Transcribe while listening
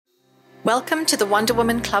Welcome to the Wonder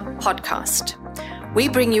Woman Club podcast. We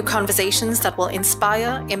bring you conversations that will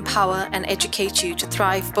inspire, empower, and educate you to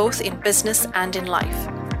thrive both in business and in life.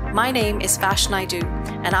 My name is Vash Naidu,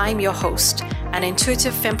 and I'm your host, an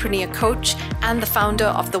intuitive fempreneur coach and the founder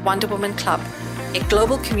of the Wonder Woman Club, a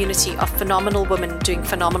global community of phenomenal women doing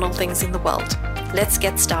phenomenal things in the world. Let's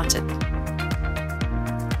get started.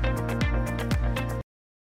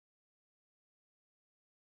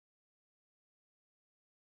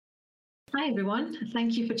 Hi, everyone.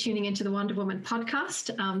 Thank you for tuning into the Wonder Woman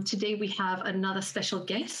podcast. Today we have another special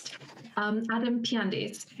guest, Adam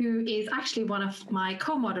Piandes, who is actually one of my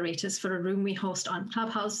co-moderators for a room we host on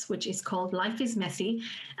Clubhouse, which is called Life is Messy.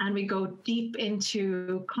 And we go deep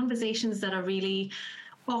into conversations that are really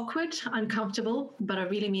awkward, uncomfortable, but are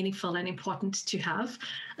really meaningful and important to have.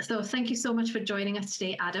 So thank you so much for joining us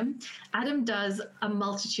today, Adam. Adam does a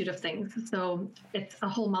multitude of things, so it's a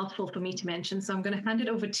whole mouthful for me to mention. So I'm going to hand it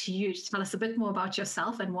over to you to tell us a bit more about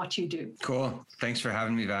yourself and what you do. Cool. Thanks for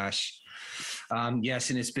having me, Vash. Yes,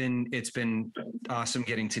 and it's been awesome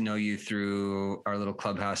getting to know you through our little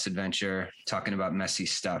Clubhouse adventure, talking about messy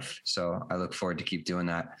stuff. So I look forward to keep doing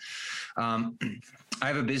that. I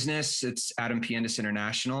have a business. It's Adam Piandes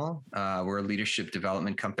International. We're a leadership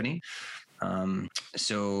development company.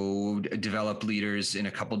 So develop leaders in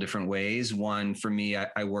a couple different ways. One, for me,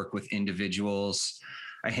 I work with individuals,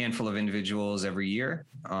 a handful of individuals every year,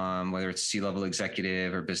 whether it's C-level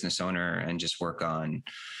executive or business owner, and just work on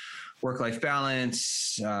work-life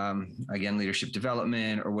balance, again, leadership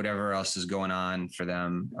development, or whatever else is going on for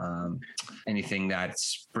them. Anything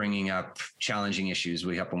that's bringing up challenging issues,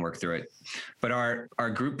 we help them work through it. But our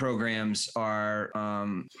group programs are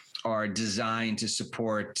designed to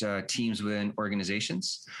support teams within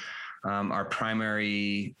organizations. Our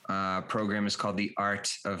primary program is called the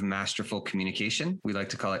Art of Masterful Communication. We like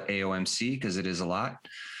to call it AOMC because it is a lot.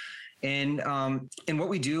 And what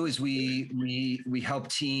we do is we help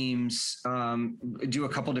teams do a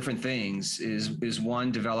couple different things. Is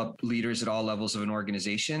one, develop leaders at all levels of an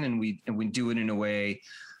organization, and we do it in a way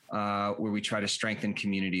where we try to strengthen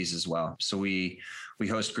communities as well. So we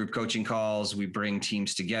host group coaching calls. We bring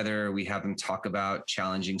teams together. We have them talk about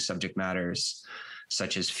challenging subject matters,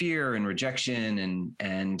 such as fear and rejection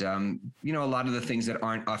and a lot of the things that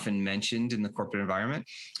aren't often mentioned in the corporate environment.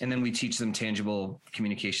 And then we teach them tangible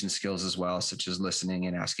communication skills as well, such as listening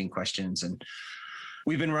and asking questions. And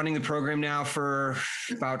we've been running the program now for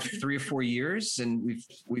about 3 or 4 years, and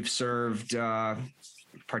we've served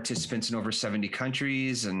participants in over 70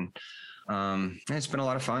 countries, and it's been a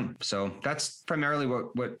lot of fun. So that's primarily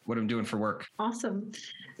what I'm doing for work. Awesome.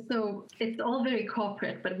 So it's all very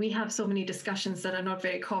corporate, but we have so many discussions that are not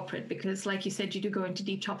very corporate because, like you said, you do go into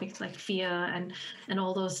deep topics like fear and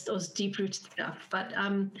all those deep-rooted stuff. But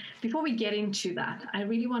before we get into that, I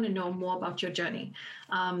really want to know more about your journey.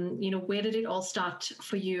 Where did it all start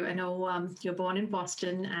for you? I know you're born in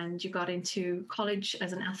Boston and you got into college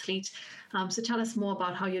as an athlete. So tell us more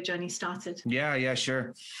about how your journey started. Yeah,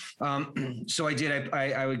 sure. So I did.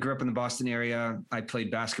 I grew up in the Boston area. I played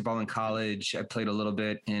basketball in college. I played a little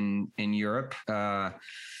bit in Europe.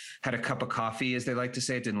 Had a cup of coffee, as they like to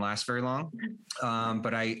say. It didn't last very long.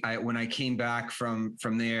 But I when I came back from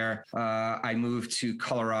there, I moved to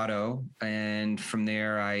Colorado, and from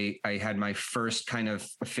there I had my first kind of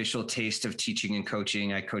official taste of teaching and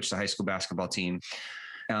coaching. I coached a high school basketball team.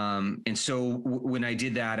 And so when I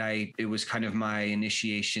did that, it was kind of my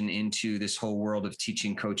initiation into this whole world of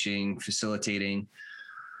teaching, coaching, facilitating.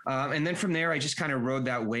 And then from there, I just kind of rode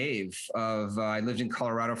that wave of, I lived in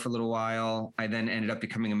Colorado for a little while. I then ended up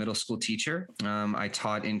becoming a middle school teacher. I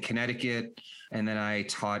taught in Connecticut, and then I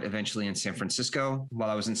taught eventually in San Francisco. While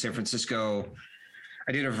I was in San Francisco,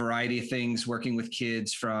 I did a variety of things, working with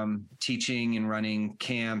kids, from teaching and running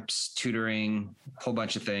camps, tutoring, a whole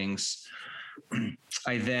bunch of things.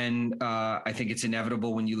 I think it's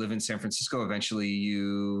inevitable when you live in San Francisco, eventually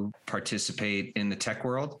you participate in the tech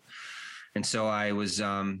world. And so I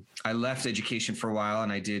left education for a while,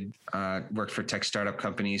 and I did work for tech startup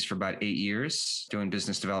companies for about 8 years, doing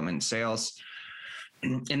business development and sales.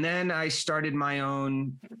 And then I started my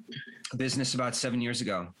own business about 7 years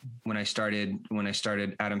ago when I started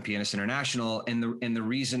Adam Piandes International. And the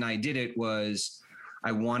reason I did it was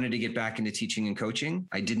I wanted to get back into teaching and coaching.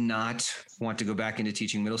 I did not want to go back into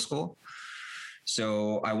teaching middle school.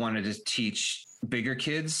 So I wanted to teach bigger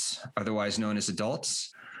kids, otherwise known as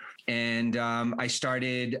adults. And I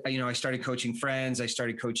started coaching friends. I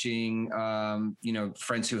started coaching,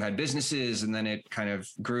 friends who had businesses, and then it kind of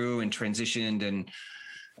grew and transitioned. And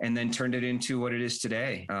and then turned it into what it is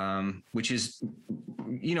today, which is,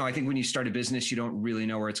 I think when you start a business, you don't really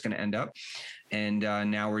know where it's going to end up. And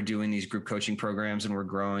now we're doing these group coaching programs, and we're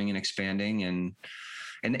growing and expanding. And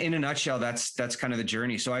in a nutshell, that's kind of the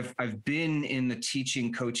journey. So I've been in the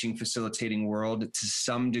teaching, coaching, facilitating world to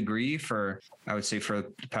some degree for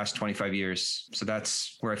the past 25 years. So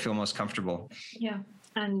that's where I feel most comfortable. Yeah.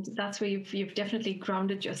 And that's where you've definitely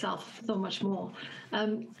grounded yourself so much more.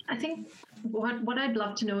 I think what I'd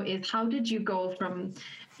love to know is, how did you go from,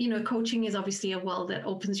 coaching is obviously a world that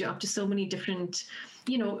opens you up to so many different,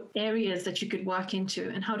 areas that you could work into.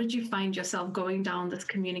 And how did you find yourself going down this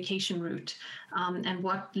communication route? And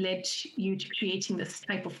what led you to creating this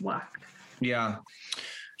type of work? Yeah.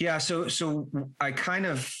 So I kind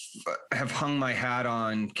of have hung my hat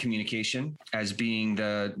on communication as being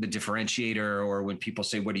the differentiator, or when people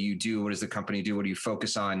say, what do you do? What does the company do? What do you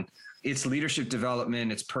focus on? It's leadership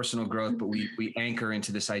development, it's personal growth, but we anchor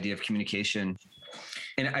into this idea of communication.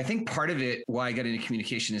 And I think part of it, why I got into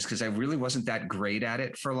communication, is because I really wasn't that great at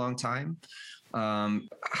it for a long time.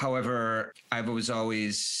 However, I was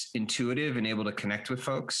always intuitive and able to connect with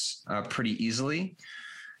folks pretty easily.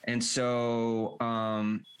 And so,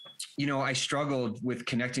 I struggled with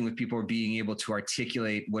connecting with people or being able to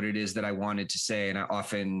articulate what it is that I wanted to say.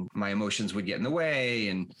 And my emotions would get in the way.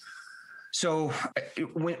 And so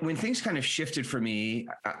when things kind of shifted for me,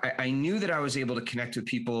 I knew that I was able to connect with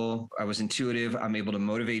people. I was intuitive. I'm able to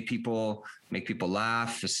motivate people, make people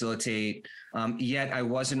laugh, facilitate. Yet I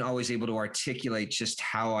wasn't always able to articulate just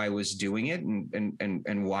how I was doing it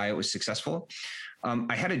and why it was successful.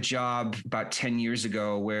 I had a job about 10 years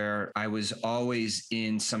ago where I was always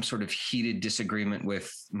in some sort of heated disagreement with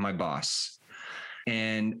my boss.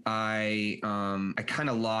 And I kind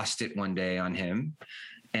of lost it one day on him.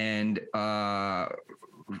 And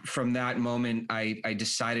from that moment, I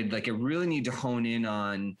decided, I really need to hone in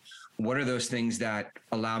on what are those things that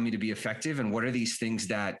allow me to be effective, and what are these things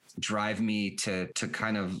that drive me to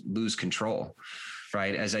kind of lose control,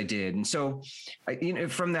 right, as I did. And so,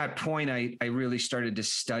 from that point, I really started to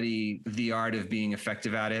study the art of being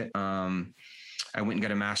effective at it. I went and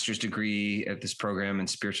got a master's degree at this program in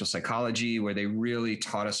spiritual psychology, where they really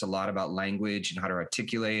taught us a lot about language and how to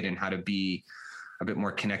articulate and how to be a bit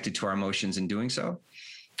more connected to our emotions in doing so.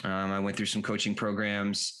 I went through some coaching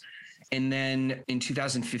programs. And then in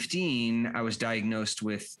 2015, I was diagnosed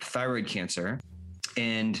with thyroid cancer.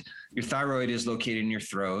 And your thyroid is located in your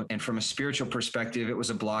throat. And from a spiritual perspective, it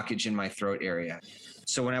was a blockage in my throat area.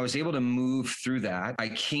 So when I was able to move through that, I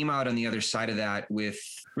came out on the other side of that with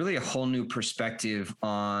really a whole new perspective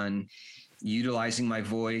on utilizing my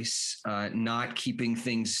voice, not keeping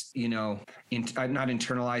things, not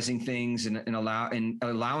internalizing things, and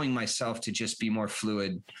allowing myself to just be more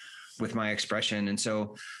fluid with my expression. And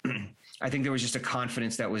so I think there was just a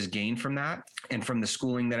confidence that was gained from that, and from the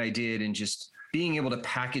schooling that I did, and just being able to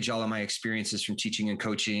package all of my experiences from teaching and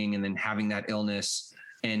coaching, and then having that illness,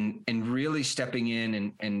 and really stepping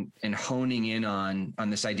in and honing in on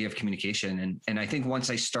this idea of communication. And I think once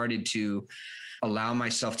I started to allow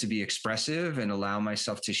myself to be expressive and allow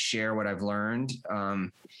myself to share what I've learned,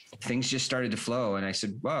 things just started to flow. And I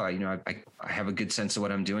said, well, I have a good sense of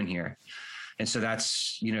what I'm doing here. And so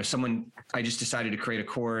that's, I just decided to create a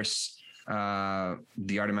course, the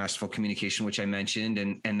Art of Masterful Communication, which I mentioned.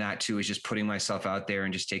 And that too is just putting myself out there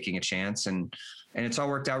and just taking a chance. And it's all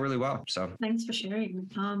worked out really well. So thanks for sharing.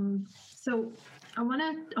 So I want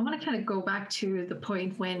to kind of go back to the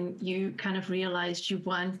point when you kind of realized you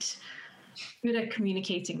weren't good at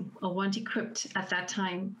communicating, or weren't equipped at that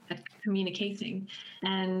time at communicating.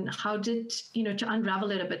 And how did, to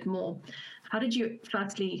unravel it a bit more, how did you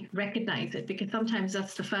firstly recognize it? Because sometimes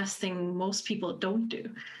that's the first thing most people don't do.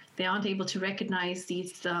 They aren't able to recognize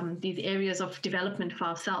these areas of development for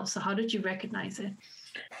ourselves. So how did you recognize it?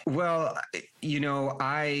 Well,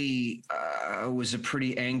 I was a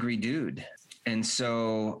pretty angry dude. And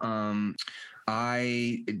so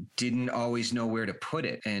I didn't always know where to put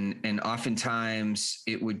it. And oftentimes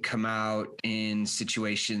it would come out in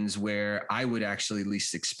situations where I would actually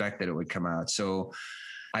least expect that it would come out. So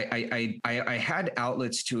I had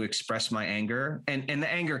outlets to express my anger, and the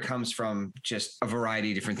anger comes from just a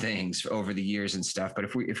variety of different things over the years and stuff. But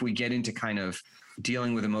if we get into kind of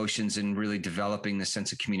dealing with emotions and really developing the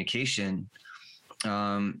sense of communication,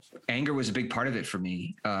 anger was a big part of it for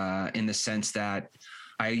me, in the sense that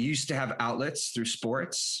I used to have outlets through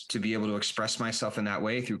sports to be able to express myself in that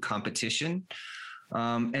way, through competition.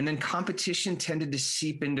 And then competition tended to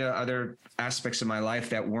seep into other aspects of my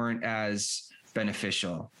life that weren't as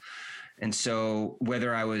beneficial. And so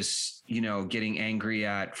whether I was, getting angry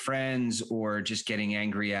at friends, or just getting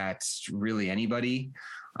angry at really anybody,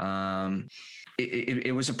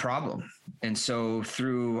 It was a problem. And so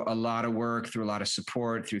through a lot of work, through a lot of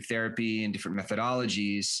support, through therapy and different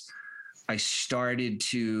methodologies, I started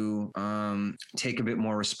to take a bit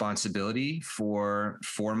more responsibility for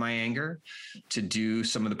my anger, to do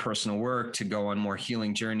some of the personal work, to go on more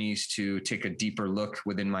healing journeys, to take a deeper look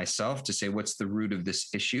within myself, to say, what's the root of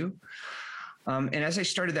this issue? And as I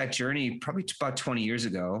started that journey, probably about 20 years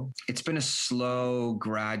ago, it's been a slow,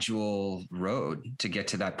 gradual road to get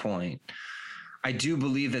to that point. I do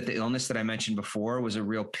believe that the illness that I mentioned before was a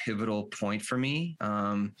real pivotal point for me.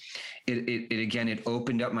 It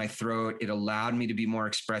opened up my throat. It allowed me to be more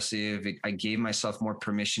expressive. I gave myself more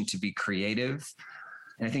permission to be creative.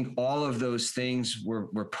 And I think all of those things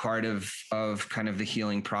were part of kind of the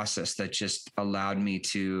healing process that just allowed me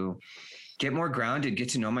to get more grounded, get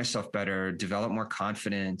to know myself better, develop more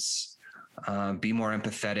confidence, be more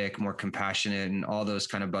empathetic, more compassionate, and all those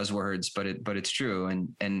kind of buzzwords, but it's true.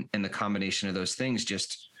 And the combination of those things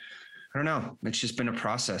just, I don't know, it's just been a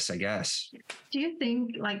process, I guess. Do you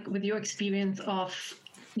think, like, with your experience of,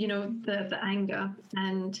 the anger,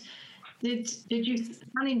 and did you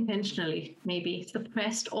unintentionally maybe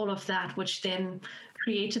suppressed all of that, which then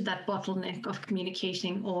created that bottleneck of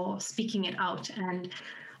communicating or speaking it out? And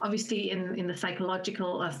obviously, in the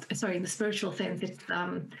psychological, in the spiritual sense,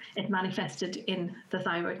 it manifested in the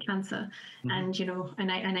thyroid cancer, mm-hmm.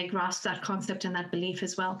 and I grasped that concept and that belief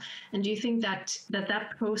as well. And do you think that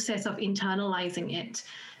process of internalizing it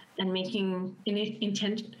and making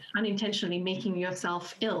unintentionally making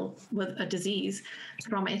yourself ill with a disease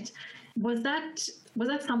from it, was that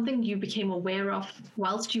something you became aware of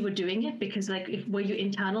whilst you were doing it? Because were you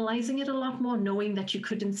internalizing it a lot more, knowing that you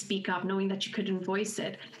couldn't speak up, knowing that you couldn't voice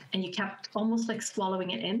it, and you kept almost like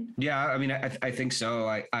swallowing it in? Yeah, I mean, I think so.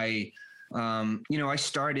 I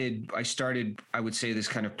started, I would say, this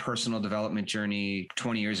kind of personal development journey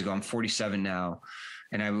 20 years ago. I'm 47 now.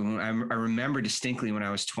 And I remember distinctly when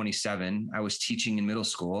I was 27, I was teaching in middle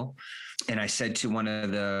school. And I said to one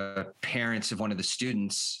of the parents of one of the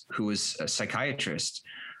students who was a psychiatrist,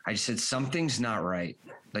 I said, something's not right.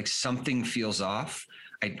 Like, something feels off.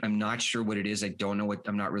 I'm not sure what it is.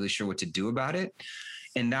 I'm not really sure what to do about it.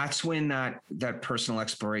 And that's when that personal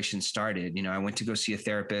exploration started. I went to go see a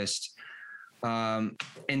therapist.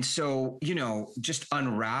 And so, just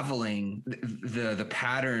unraveling the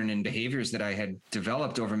pattern and behaviors that I had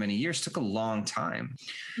developed over many years took a long time.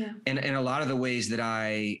 Yeah. And a lot of the ways that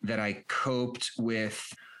I coped with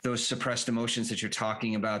those suppressed emotions that you're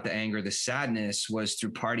talking about, the anger, the sadness, was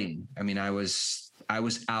through partying. I mean, I was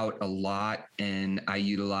out a lot, and I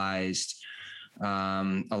utilized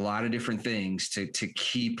a lot of different things to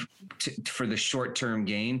keep for the short-term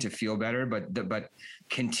gain, to feel better, but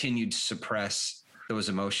continued to suppress those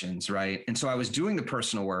emotions, right? And so I was doing the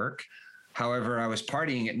personal work. However, I was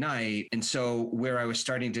partying at night. And so where I was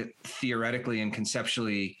starting to theoretically and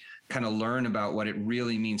conceptually kind of learn about what it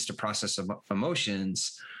really means to process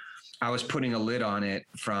emotions, I was putting a lid on it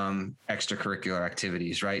from extracurricular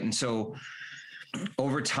activities, right? And so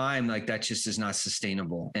over time, like, that just is not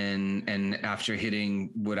sustainable. And after hitting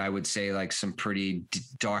what I would say like some pretty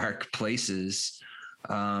dark places,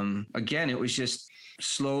 again, it was just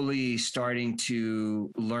slowly starting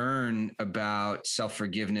to learn about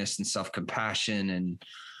self-forgiveness and self-compassion,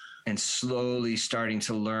 and slowly starting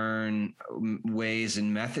to learn ways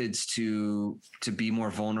and methods to be more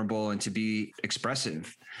vulnerable and to be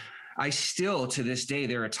expressive. I still, to this day,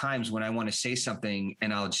 there are times when I want to say something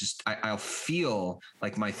and I'll feel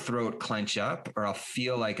like my throat clench up, or I'll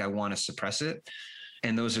feel like I want to suppress it.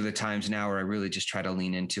 And those are the times now where I really just try to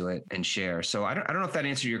lean into it and share. So I don't know if that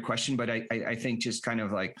answered your question, but I think just kind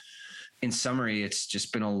of like, in summary, it's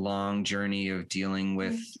just been a long journey of dealing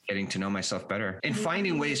with getting to know myself better and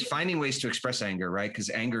finding ways to express anger, right? Because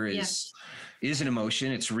anger is an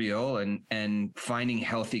emotion, it's real, and finding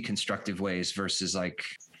healthy, constructive ways versus like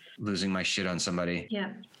losing my shit on somebody.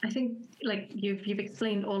 Yeah, I think like you've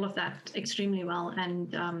explained all of that extremely well,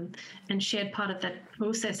 and shared part of that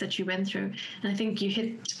process that you went through. And I think you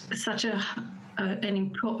hit such an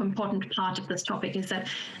important part of this topic, is that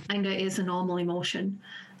anger is a normal emotion.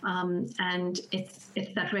 And it's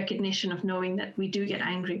that recognition of knowing that we do get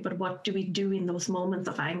angry, but what do we do in those moments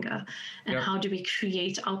of anger, and how do we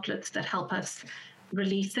create outlets that help us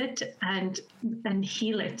release it and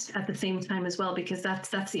heal it at the same time as well? Because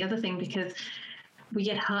that's the other thing, because we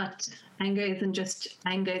get hurt. Anger isn't just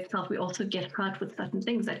anger itself. We also get hurt with certain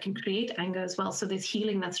things that can create anger as well. So there's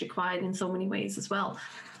healing that's required in so many ways as well.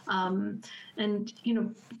 And,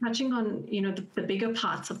 touching on, the bigger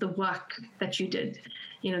parts of the work that you did,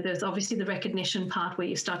 there's obviously the recognition part where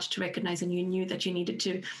you started to recognize and you knew that you needed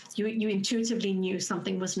to, you intuitively knew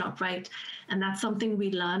something was not right. And that's something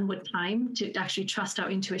we learn with time, to actually trust our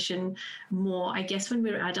intuition more, I guess, when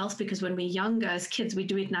we're adults, because when we're younger, as kids, we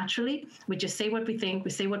do it naturally. We just say what we think,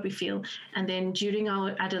 we say what we feel. And then during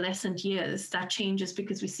our adolescent years, that changes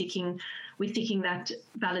because we're seeking that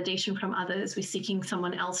validation from others. We're seeking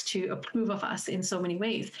someone else to approve of us in so many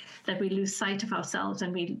ways that we lose sight of ourselves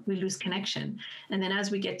and we lose connection. And then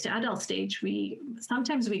as we get to adult stage,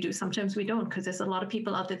 sometimes we do, sometimes we don't, because there's a lot of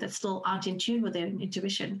people out there that still aren't in tune with their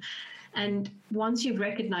intuition. And once you've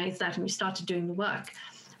recognized that and you started doing the work,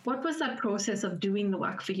 what was that process of doing the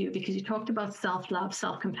work for you? Because you talked about self-love,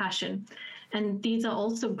 self-compassion, and these are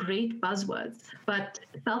also great buzzwords, but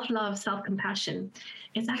self-love, self-compassion,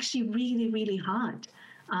 it's actually really, really hard,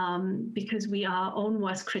 because we are our own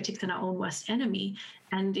worst critics and our own worst enemy.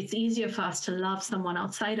 And it's easier for us to love someone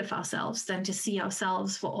outside of ourselves than to see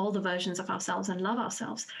ourselves for all the versions of ourselves and love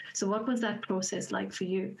ourselves. So what was that process like for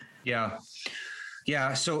you? Yeah.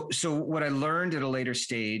 So what I learned at a later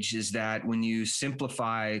stage is that when you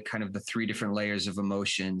simplify kind of the three different layers of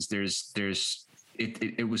emotions,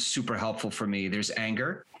 it was super helpful for me. There's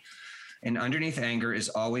anger, and underneath anger is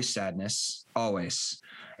always sadness, always.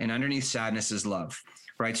 And underneath sadness is love,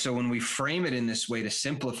 right? So when we frame it in this way to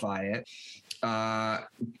simplify it,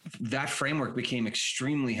 that framework became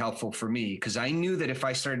extremely helpful for me, because I knew that if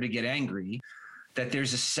I started to get angry, that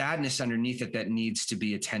there's a sadness underneath it that needs to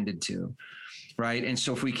be attended to. Right. And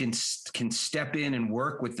so if we can step in and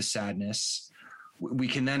work with the sadness, we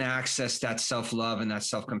can then access that self-love and that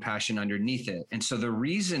self-compassion underneath it. And so the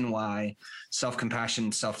reason why self-compassion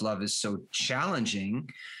and self-love is so challenging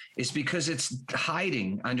is because it's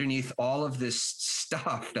hiding underneath all of this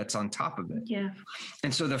stuff that's on top of it. Yeah.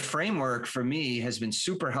 And so the framework for me has been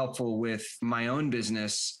super helpful with my own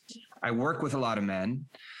business. I work with a lot of men.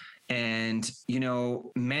 And,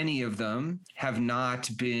 many of them have not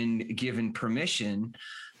been given permission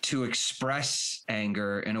to express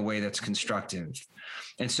anger in a way that's constructive.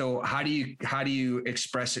 And so how do you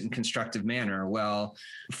express it in constructive manner? Well,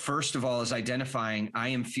 first of all, is identifying I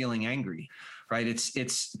am feeling angry, right? It's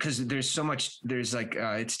because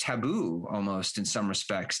it's taboo almost in some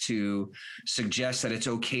respects to suggest that it's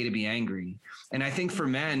okay to be angry. And I think for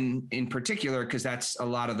men in particular, because that's a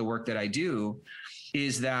lot of the work that I do,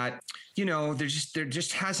 is that, there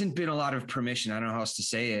just hasn't been a lot of permission, I don't know how else to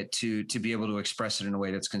say it, to be able to express it in a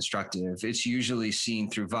way that's constructive. It's usually seen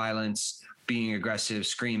through violence, being aggressive,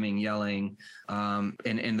 screaming, yelling,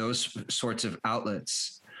 and those sorts of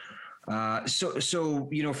outlets. So,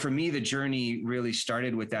 for me, the journey really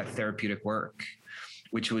started with that therapeutic work,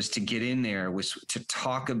 which was to get in there, was to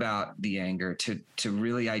talk about the anger, to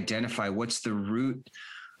really identify what's the root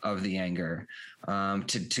of the anger,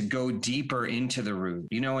 to go deeper into the root,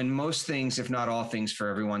 and most things, if not all things for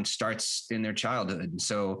everyone, starts in their childhood. And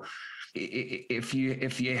so if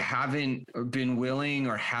you haven't been willing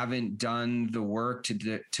or haven't done the work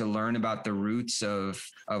to learn about the roots of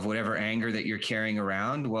whatever anger that you're carrying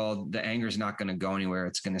around, well, the anger is not going to go anywhere.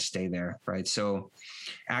 It's going to stay there. Right. So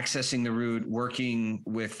accessing the root, working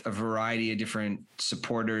with a variety of different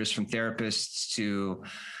supporters, from therapists to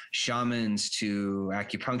shamans to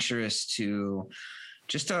acupuncturists to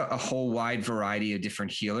just a whole wide variety of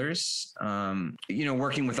different healers.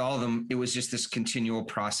 Working with all of them, it was just this continual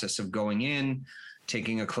process of going in,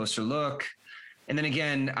 taking a closer look. And then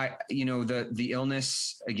again, the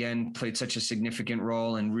illness again played such a significant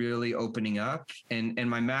role in really opening up. And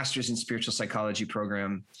my master's in spiritual psychology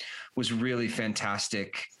program was really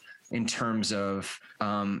fantastic in terms of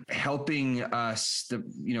helping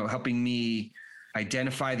me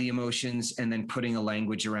identify the emotions and then putting a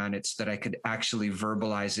language around it so that I could actually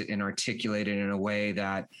verbalize it and articulate it in a way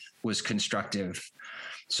that was constructive.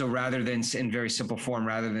 So rather than, in very simple form,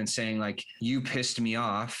 rather than saying like, you pissed me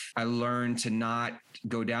off, I learned to not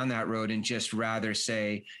go down that road and just rather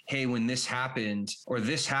say, hey, when this happened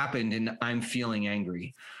and I'm feeling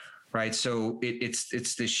angry. Right. So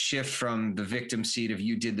it's this shift from the victim seat of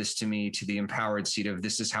you did this to me to the empowered seat of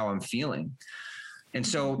this is how I'm feeling. And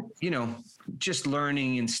so, just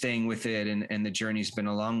learning and staying with it, and the journey's been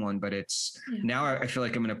a long one, but now I feel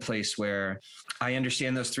like I'm in a place where I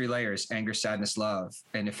understand those three layers: anger, sadness, love.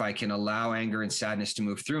 And if I can allow anger and sadness to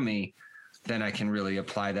move through me, then I can really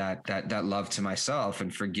apply that love to myself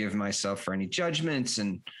and forgive myself for any judgments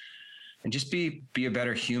and just be a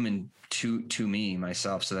better human to me,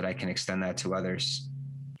 myself, so that I can extend that to others.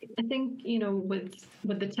 I think,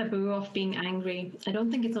 with the taboo of being angry, I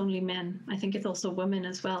don't think it's only men. I think it's also women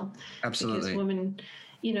as well. Absolutely. Because women,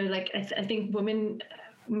 like I think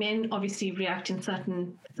men obviously react in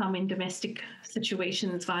some in domestic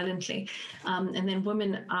situations violently. And then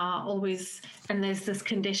women are always, and there's this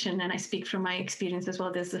condition, and I speak from my experience as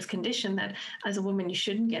well, there's this condition that as a woman, you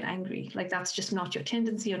shouldn't get angry. Like that's just not your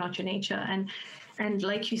tendency or not your nature. And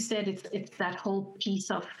like you said, it's that whole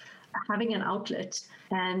piece of having an outlet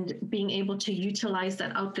and being able to utilize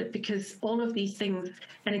that outlet, because all of these things,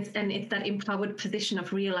 and it's that empowered position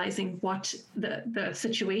of realizing what the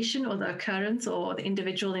situation or the occurrence or the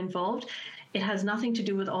individual involved, it has nothing to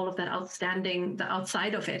do with all of that the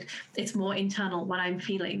outside of it. It's more internal, what I'm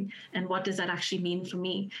feeling and what does that actually mean for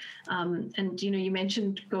me. And you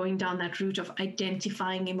mentioned going down that route of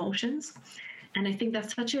identifying emotions. And I think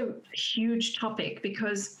that's such a huge topic,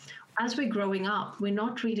 because as we're growing up, we're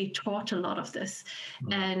not really taught a lot of this.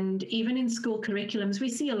 And even in school curriculums, we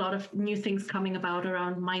see a lot of new things coming about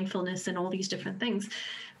around mindfulness and all these different things.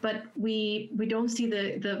 But we don't see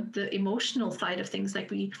the emotional side of things. Like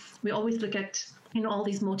we always look at all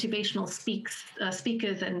these motivational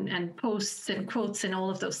speakers and posts and quotes and all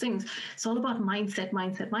of those things. It's all about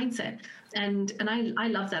mindset. And I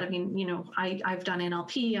love that. I mean, I've done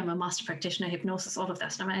NLP, I'm a master practitioner, hypnosis, all of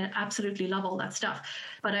that stuff. I absolutely love all that stuff.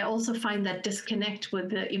 But I also find that disconnect with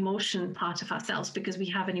the emotion part of ourselves, because we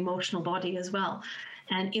have an emotional body as well.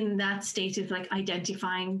 And in that state is like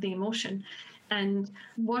identifying the emotion. And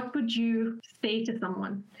what would you say to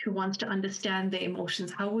someone who wants to understand their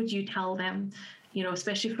emotions? How would you tell them,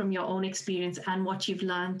 especially from your own experience and what you've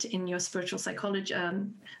learned in your spiritual psychology,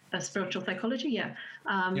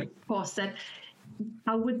 course, that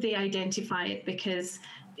how would they identify it? Because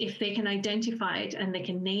if they can identify it and they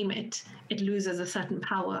can name it, it loses a certain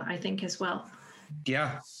power, I think, as well.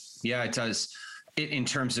 Yeah, it does. In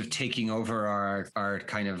terms of taking over our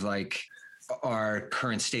kind of like our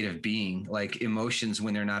current state of being, like emotions,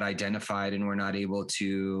 when they're not identified and we're not able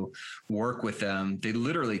to work with them, they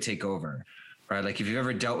literally take over, right? Like if you've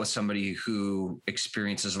ever dealt with somebody who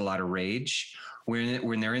experiences a lot of rage,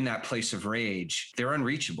 when they're in that place of rage, they're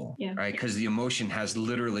unreachable, right? Because the emotion has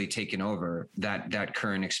literally taken over that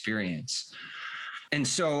current experience. And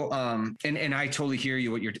so, and I totally hear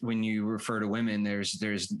you when you refer to women, there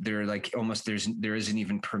isn't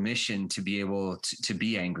even permission to be able to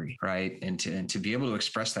be angry, right? And to be able to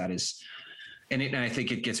express that and I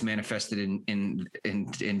think it gets manifested in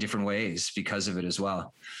different ways because of it as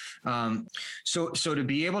well. So to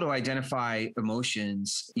be able to identify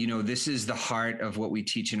emotions, this is the heart of what we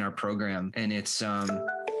teach in our program, and it's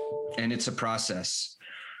a process.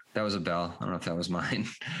 That was a bell. I don't know if that was mine.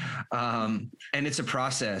 And it's a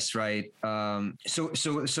process, right? So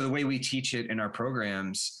the way we teach it in our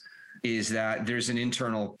programs is that there's an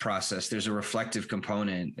internal process. There's a reflective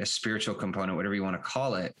component, a spiritual component, whatever you want to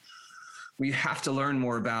call it. We have to learn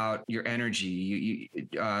more about your energy,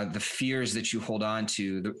 the fears that you hold on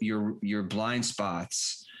to, your blind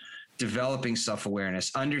spots, developing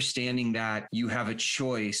self-awareness, understanding that you have a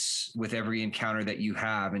choice with every encounter that you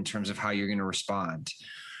have in terms of how you're going to respond.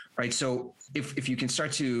 Right. So if you can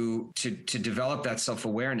start to develop that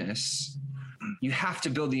self-awareness, you have to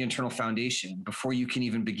build the internal foundation before you can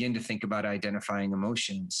even begin to think about identifying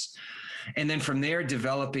emotions. And then from there,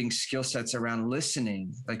 developing skill sets around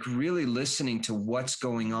listening, like really listening to what's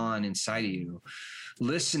going on inside of you,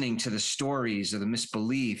 listening to the stories or the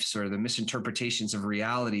misbeliefs or the misinterpretations of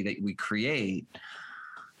reality that we create,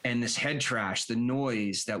 and this head trash, the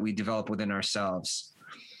noise that we develop within ourselves,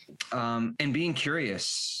 and being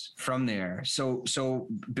curious from there. So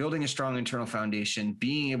building a strong internal foundation,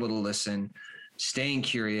 being able to listen, staying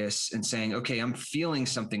curious and saying, okay, I'm feeling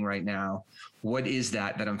something right now. What is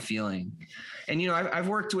that I'm feeling? And, I've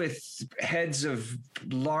worked with heads of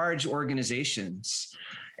large organizations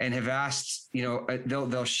and have asked,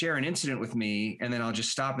 they'll share an incident with me, and then I'll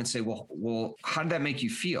just stop and say, well, how did that make you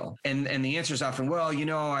feel? And the answer is often, well,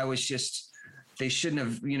 I was just, they shouldn't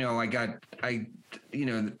have,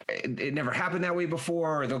 it never happened that way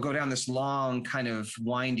before, or they'll go down this long kind of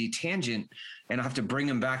windy tangent, and I'll have to bring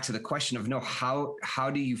them back to the question of, no, how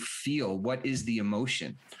do you feel? What is the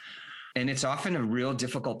emotion? And it's often a real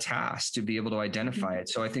difficult task to be able to identify it.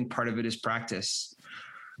 So I think part of it is practice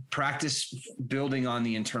building on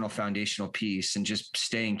the internal foundational piece and just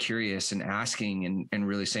staying curious and asking and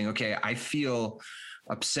really saying, okay, I feel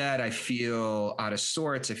upset. I feel out of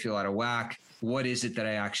sorts. I feel out of whack. What is it that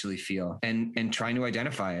I actually feel? And trying to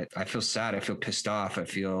identify it. I feel sad. I feel pissed off. I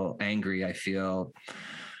feel angry. I feel,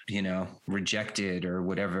 rejected, or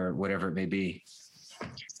whatever it may be.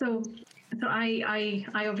 So So I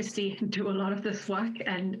obviously do a lot of this work,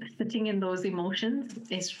 and sitting in those emotions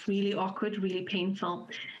is really awkward, really painful,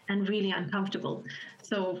 and really uncomfortable.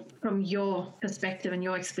 So from your perspective and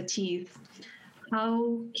your expertise,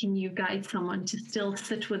 how can you guide someone to still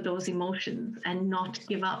sit with those emotions and not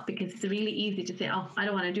give up? Because it's really easy to say, oh, I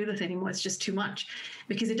don't want to do this anymore. It's just too much,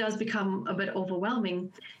 because it does become a bit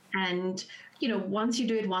overwhelming. And, once you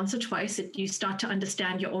do it once or twice, you start to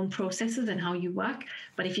understand your own processes and how you work.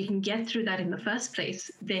 But if you can get through that in the first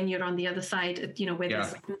place, then you're on the other side, where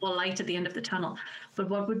there's more light at the end of the tunnel. But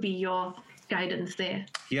what would be your guidance there?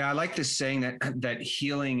 Yeah, I like this saying that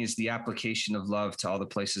healing is the application of love to all the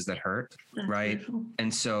places that hurt. That's right. Beautiful.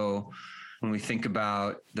 And so when we think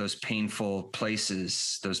about those painful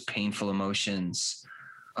places, those painful emotions,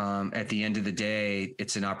 at the end of the day,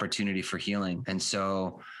 it's an opportunity for healing. And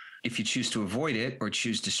so if you choose to avoid it or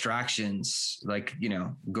choose distractions, like,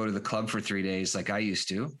 go to the club for 3 days, like I used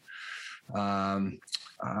to,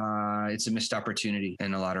 it's a missed opportunity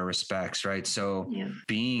in a lot of respects. Right. So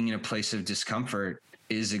being in a place of discomfort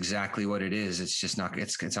is exactly what it is. It's just not,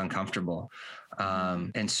 it's uncomfortable.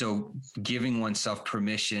 And so giving oneself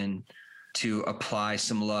permission to apply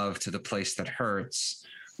some love to the place that hurts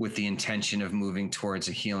with the intention of moving towards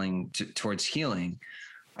towards healing,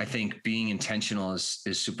 I think being intentional is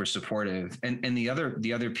super supportive. And the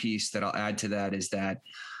other piece that I'll add to that is that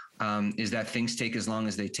things take as long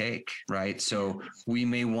as they take, right? So we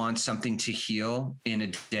may want something to heal in a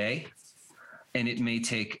day, and it may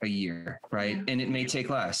take a year, right? Yeah. And it may take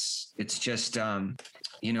less. It's just, I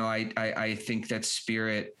think that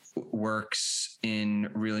spirit works in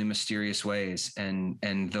really mysterious ways, and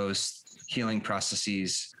those healing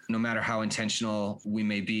processes, no matter how intentional we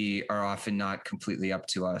may be, are often not completely up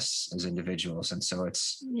to us as individuals. And so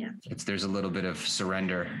there's a little bit of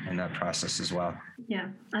surrender in that process as well. Yeah,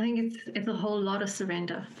 I think it's a whole lot of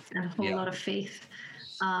surrender and a whole lot of faith.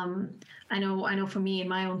 I know for me in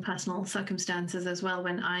my own personal circumstances as well,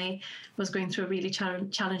 when I was going through a really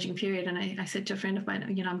challenging period, and I said to a friend of mine,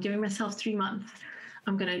 I'm giving myself 3 months.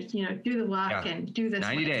 I'm going to, do the work and do this.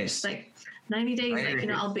 90 days. Like 90 days,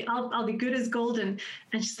 I'll be good as gold. And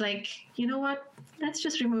she's like, you know what? Let's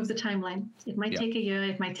just remove the timeline. It might take a year.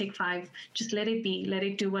 It might take 5. Just let it be. Let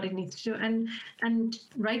it do what it needs to do. And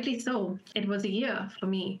rightly so. It was a year for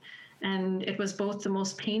me. And it was both the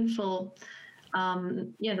most painful,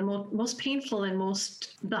 the most painful and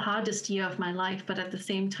the hardest year of my life. But at the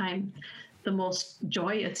same time, the most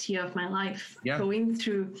joyous year of my life, going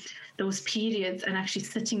through those periods and actually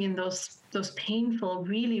sitting in those painful,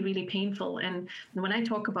 really, really painful. And when I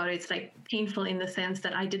talk about it, it's like painful in the sense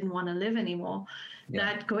that I didn't want to live anymore.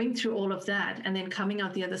 That going through all of that and then coming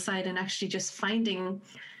out the other side and actually just finding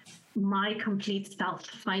my complete self,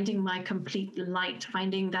 finding my complete light,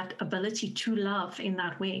 finding that ability to love in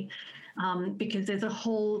that way. Because it's a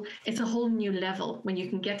whole new level when you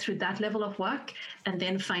can get through that level of work and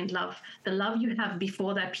then find love. The love you have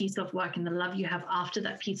before that piece of work and the love you have after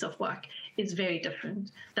that piece of work is very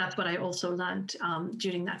different. That's what I also learned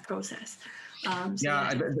during that process.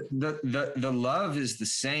 The love is the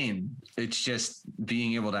same. It's just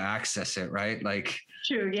being able to access it, right? Like,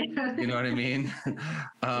 true, yeah. You know what I mean?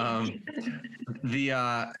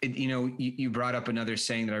 You brought up another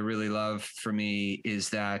saying that I really love for me is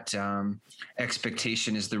that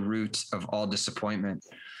expectation is the root of all disappointment.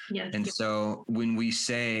 Yes. And so when we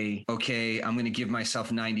say, okay, I'm going to give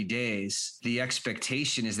myself 90 days, the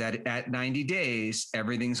expectation is that at 90 days,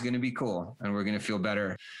 everything's going to be cool and we're going to feel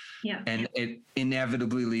better. Yeah. And it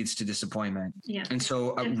inevitably leads to disappointment. Yeah. And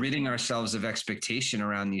so ridding ourselves of expectation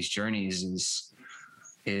around these journeys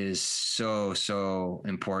is so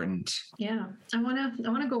important. Yeah. I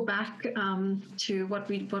want to go back to what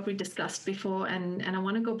we discussed before, and I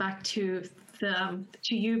want to go back to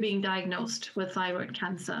you being diagnosed with thyroid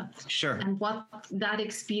cancer. Sure. And what that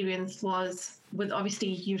experience was with, obviously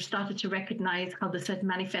you started to recognize how this had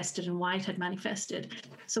manifested and why it had manifested.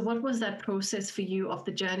 So what was that process for you of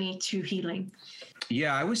the journey to healing?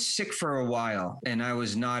 Yeah, I was sick for a while and I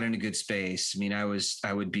was not in a good space. I mean, I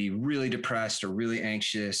would be really depressed or really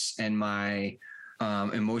anxious, and my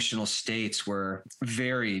emotional states were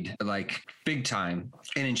varied, like big time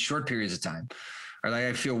and in short periods of time. Or like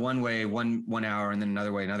I feel one way, one hour, and then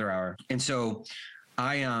another way, another hour. And so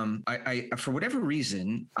I for whatever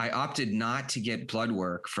reason, I opted not to get blood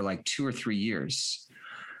work for like 2 or 3 years.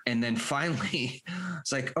 And then finally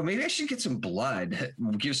it's like, oh, maybe I should get some blood,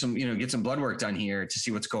 get some blood work done here to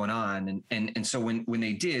see what's going on. And so when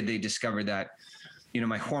they did, they discovered that,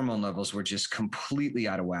 my hormone levels were just completely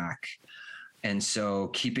out of whack. And so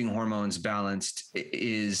keeping hormones balanced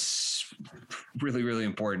is really, really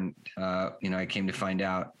important. I came to find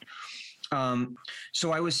out.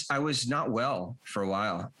 So I was not well for a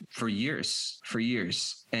while, for years,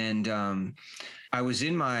 and I was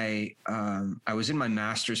in my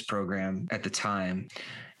master's program at the time,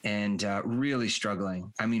 and really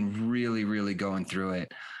struggling. I mean, really, really going through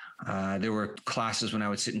it. There were classes when I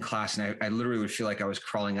would sit in class, and I literally would feel like I was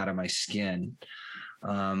crawling out of my skin.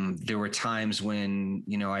 There were times when,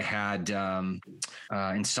 I had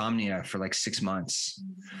insomnia for like 6 months,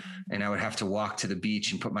 and I would have to walk to the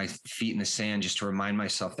beach and put my feet in the sand just to remind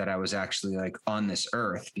myself that I was actually like on this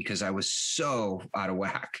earth, because I was so out of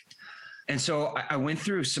whack. And so I went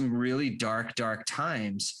through some really dark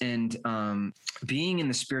times, and being in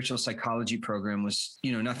the spiritual psychology program was,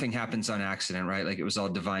 nothing happens on accident, right? Like, it was all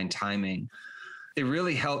divine timing. It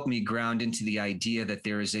really helped me ground into the idea that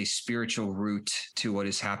there is a spiritual root to what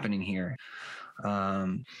is happening here.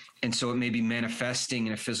 And so it may be manifesting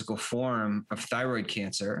in a physical form of thyroid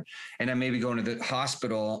cancer. And I may be going to the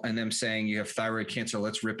hospital and them saying, you have thyroid cancer,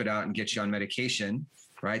 let's rip it out and get you on medication,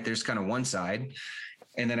 right? There's kind of one side.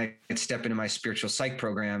 And then I could step into my spiritual psych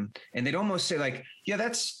program, and they'd almost say like, yeah,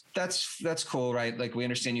 that's cool, right? Like, we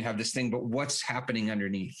understand you have this thing, but what's happening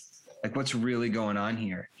underneath? Like, what's really going on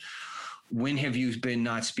here? When have you been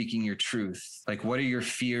not speaking your truth? Like, what are your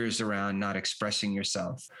fears around not expressing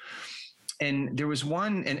yourself? And there was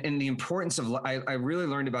one, and the importance of, I really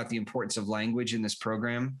learned about the importance of language in this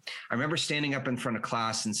program. I remember standing up in front of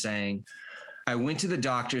class and saying, I went to the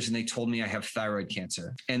doctors and they told me I have thyroid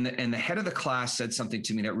cancer. And the head of the class said something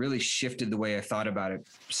to me that really shifted the way I thought about it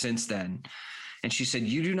since then. And she said,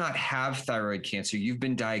 you do not have thyroid cancer. You've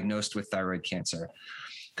been diagnosed with thyroid cancer.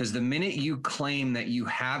 Because the minute you claim that you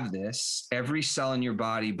have this, every cell in your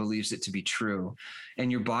body believes it to be true.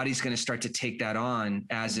 And your body's going to start to take that on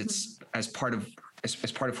as as part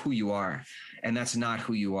of who you are. And that's not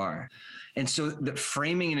who you are. And so the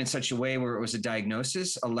framing it in such a way where it was a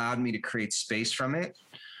diagnosis allowed me to create space from it,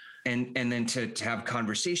 and then to have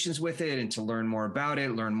conversations with it and to learn more about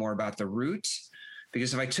it, learn more about the root.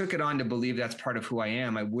 Because if I took it on to believe that's part of who I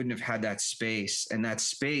am, I wouldn't have had that space. And that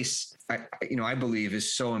space, I believe,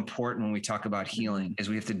 is so important when we talk about healing, is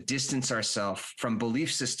we have to distance ourselves from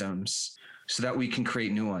belief systems so that we can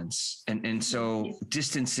create new ones. And so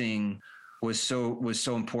distancing was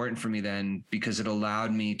so important for me then, because it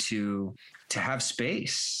allowed me to have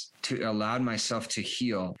space, to allow myself to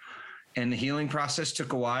heal. And the healing process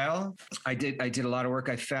took a while. I did a lot of work.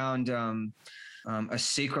 I found a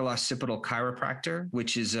sacral-occipital chiropractor,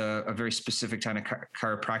 which is a very specific kind of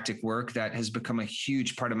chiropractic work that has become a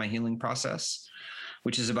huge part of my healing process,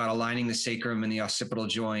 which is about aligning the sacrum and the occipital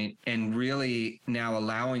joint and really now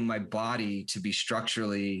allowing my body to be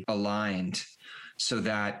structurally aligned so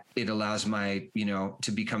that it allows my,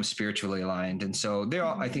 to become spiritually aligned. And so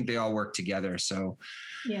I think they all work together. So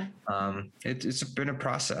yeah, it's been a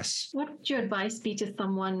process. What would your advice be to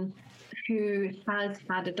someone who has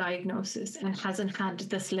had a diagnosis and hasn't had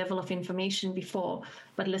this level of information before,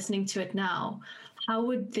 but listening to it now? How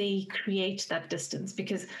would they create that distance?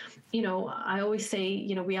 Because, I always say,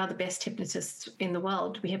 we are the best hypnotists in the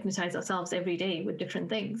world. We hypnotize ourselves every day with different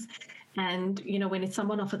things. And, when it's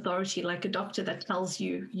someone of authority, like a doctor that tells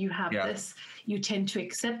you have this, you tend to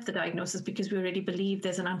accept the diagnosis because we already believe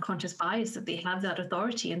there's an unconscious bias that they have that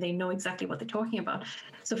authority and they know exactly what they're talking about.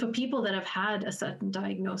 So for people that have had a certain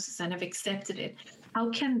diagnosis and have accepted it,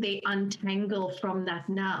 how can they untangle from that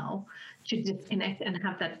now to disconnect and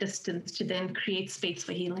have that distance to then create space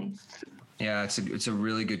for healing? Yeah, it's a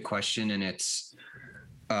really good question. And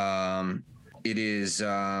it is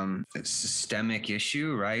a systemic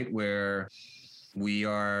issue, right? Where we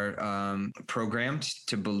are programmed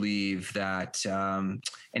to believe that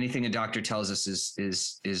anything a doctor tells us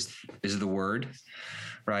is the word,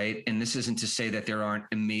 right? And this isn't to say that there aren't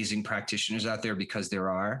amazing practitioners out there, because there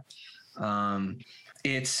are.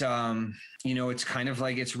 It's it's kind of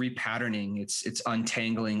like it's repatterning, it's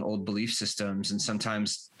untangling old belief systems, and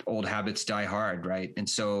sometimes old habits die hard, right? And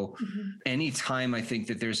so anytime I think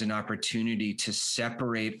that there's an opportunity to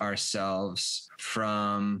separate ourselves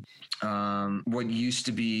from what used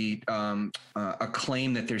to be a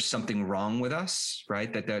claim that there's something wrong with us,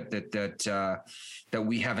 right? That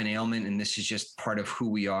we have an ailment and this is just part of who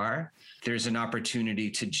we are. There's an opportunity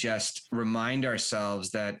to just remind ourselves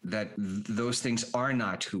that those things are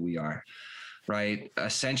not who we are, right?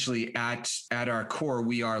 Essentially, at our core,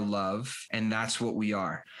 we are love, and that's what we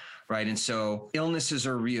are, right? And so illnesses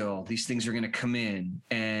are real. These things are going to come in,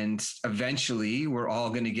 and eventually we're all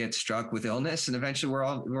going to get struck with illness, and eventually we're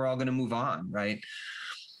all going to move on, right?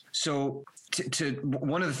 So to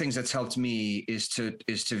one of the things that's helped me is to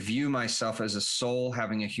view myself as a soul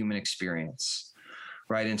having a human experience,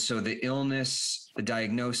 right? And so the illness, the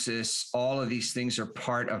diagnosis, all of these things are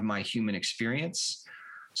part of my human experience,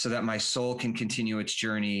 so that my soul can continue its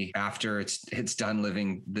journey after it's done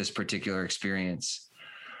living this particular experience.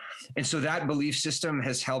 And so that belief system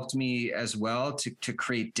has helped me as well to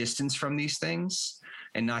create distance from these things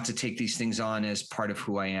and not to take these things on as part of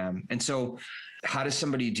who I am. And so how does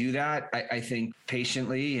somebody do that? I think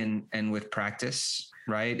patiently and with practice,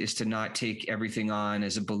 right? Is to not take everything on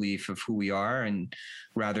as a belief of who we are, and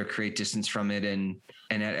rather create distance from it. And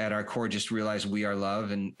at our core, just realize we are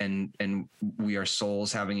love, and we are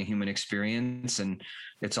souls having a human experience, and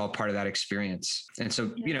it's all part of that experience. And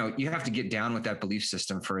so, you know, you have to get down with that belief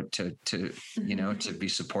system for it to you know, to be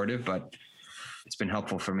supportive, but it's been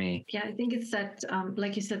helpful for me. Yeah, I think it's that,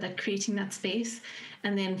 like you said, that creating that space,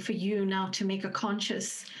 and then for you now to make a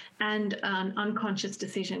conscious and an unconscious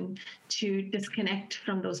decision to disconnect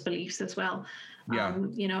from those beliefs as well. Yeah.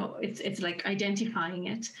 You know, it's like identifying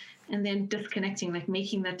it and then disconnecting, like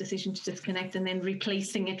making that decision to disconnect and then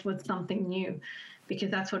replacing it with something new,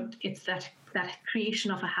 because that's what it's that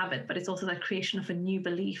creation of a habit, but it's also that creation of a new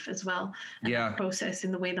belief as well. And that process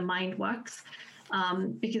in the way the mind works.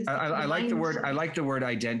 Because I like the word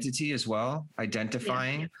identity as well.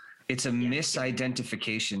 Identifying. Yeah. It's a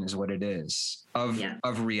misidentification is what it is of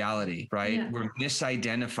reality, right? Yeah. We're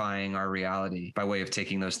misidentifying our reality by way of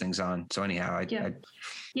taking those things on. So anyhow,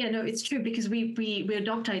 no, it's true, because we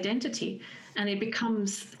adopt identity and it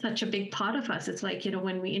becomes such a big part of us. It's like, you know,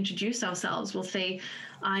 when we introduce ourselves, we'll say,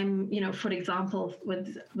 I'm, you know, for example,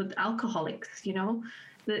 with alcoholics, you know,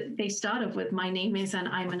 they started with, my name is, and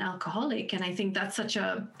I'm an alcoholic. And I think that's such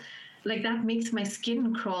a, like, that makes my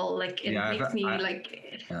skin crawl. Like it makes me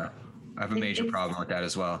like, I have a major problem with that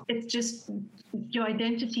as well. It's just, your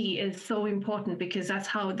identity is so important, because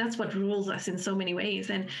that's what rules us in so many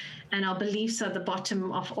ways. And our beliefs are the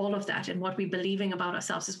bottom of all of that. And what we're believing about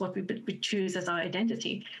ourselves is what we choose as our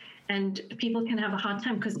identity. And people can have a hard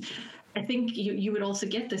time, because I think you would also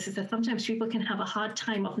get this, is that sometimes people can have a hard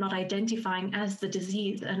time of not identifying as the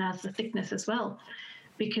disease and as the sickness as well,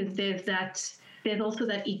 because there's also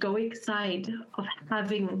that egoic side of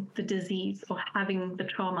having the disease or having the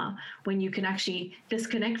trauma, when you can actually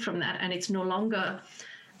disconnect from that, and it's no longer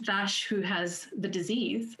Vash who has the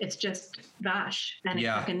disease, it's just Vash, and it's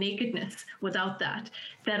like a nakedness without that.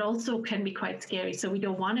 That also can be quite scary. So we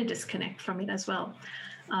don't want to disconnect from it as well.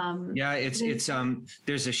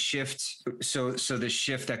 There's a shift. So the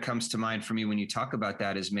shift that comes to mind for me when you talk about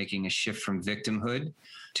that is making a shift from victimhood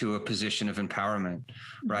to a position of empowerment,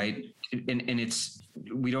 right? And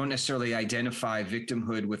we don't necessarily identify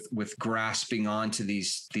victimhood with grasping onto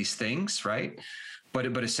these things, right?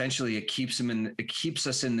 But essentially it keeps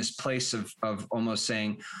us in this place of almost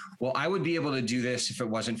saying, well, I would be able to do this if it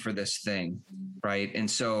wasn't for this thing, right? And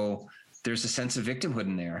so there's a sense of victimhood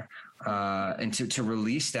in there. And to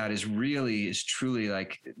release that is truly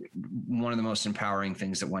like one of the most empowering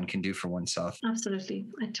things that one can do for oneself. Absolutely.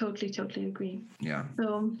 I totally agree. Yeah.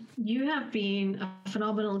 So you have been a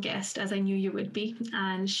phenomenal guest, as I knew you would be,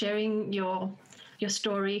 and sharing your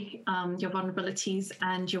story, your vulnerabilities,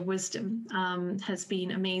 and your wisdom has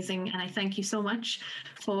been amazing. And I thank you so much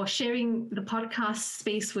for sharing the podcast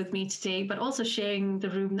space with me today, but also sharing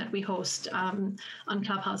the room that we host on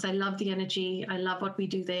Clubhouse. I love the energy. I love what we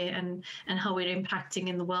do there, and how we're impacting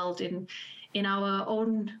in the world in our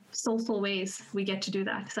own soulful ways. We get to do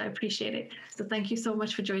that. So I appreciate it. So thank you so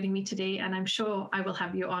much for joining me today. And I'm sure I will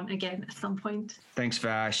have you on again at some point. Thanks,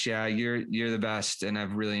 Vash. Yeah, you're the best. And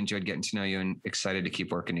I've really enjoyed getting to know you and excited to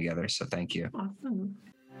keep working together. So thank you. Awesome.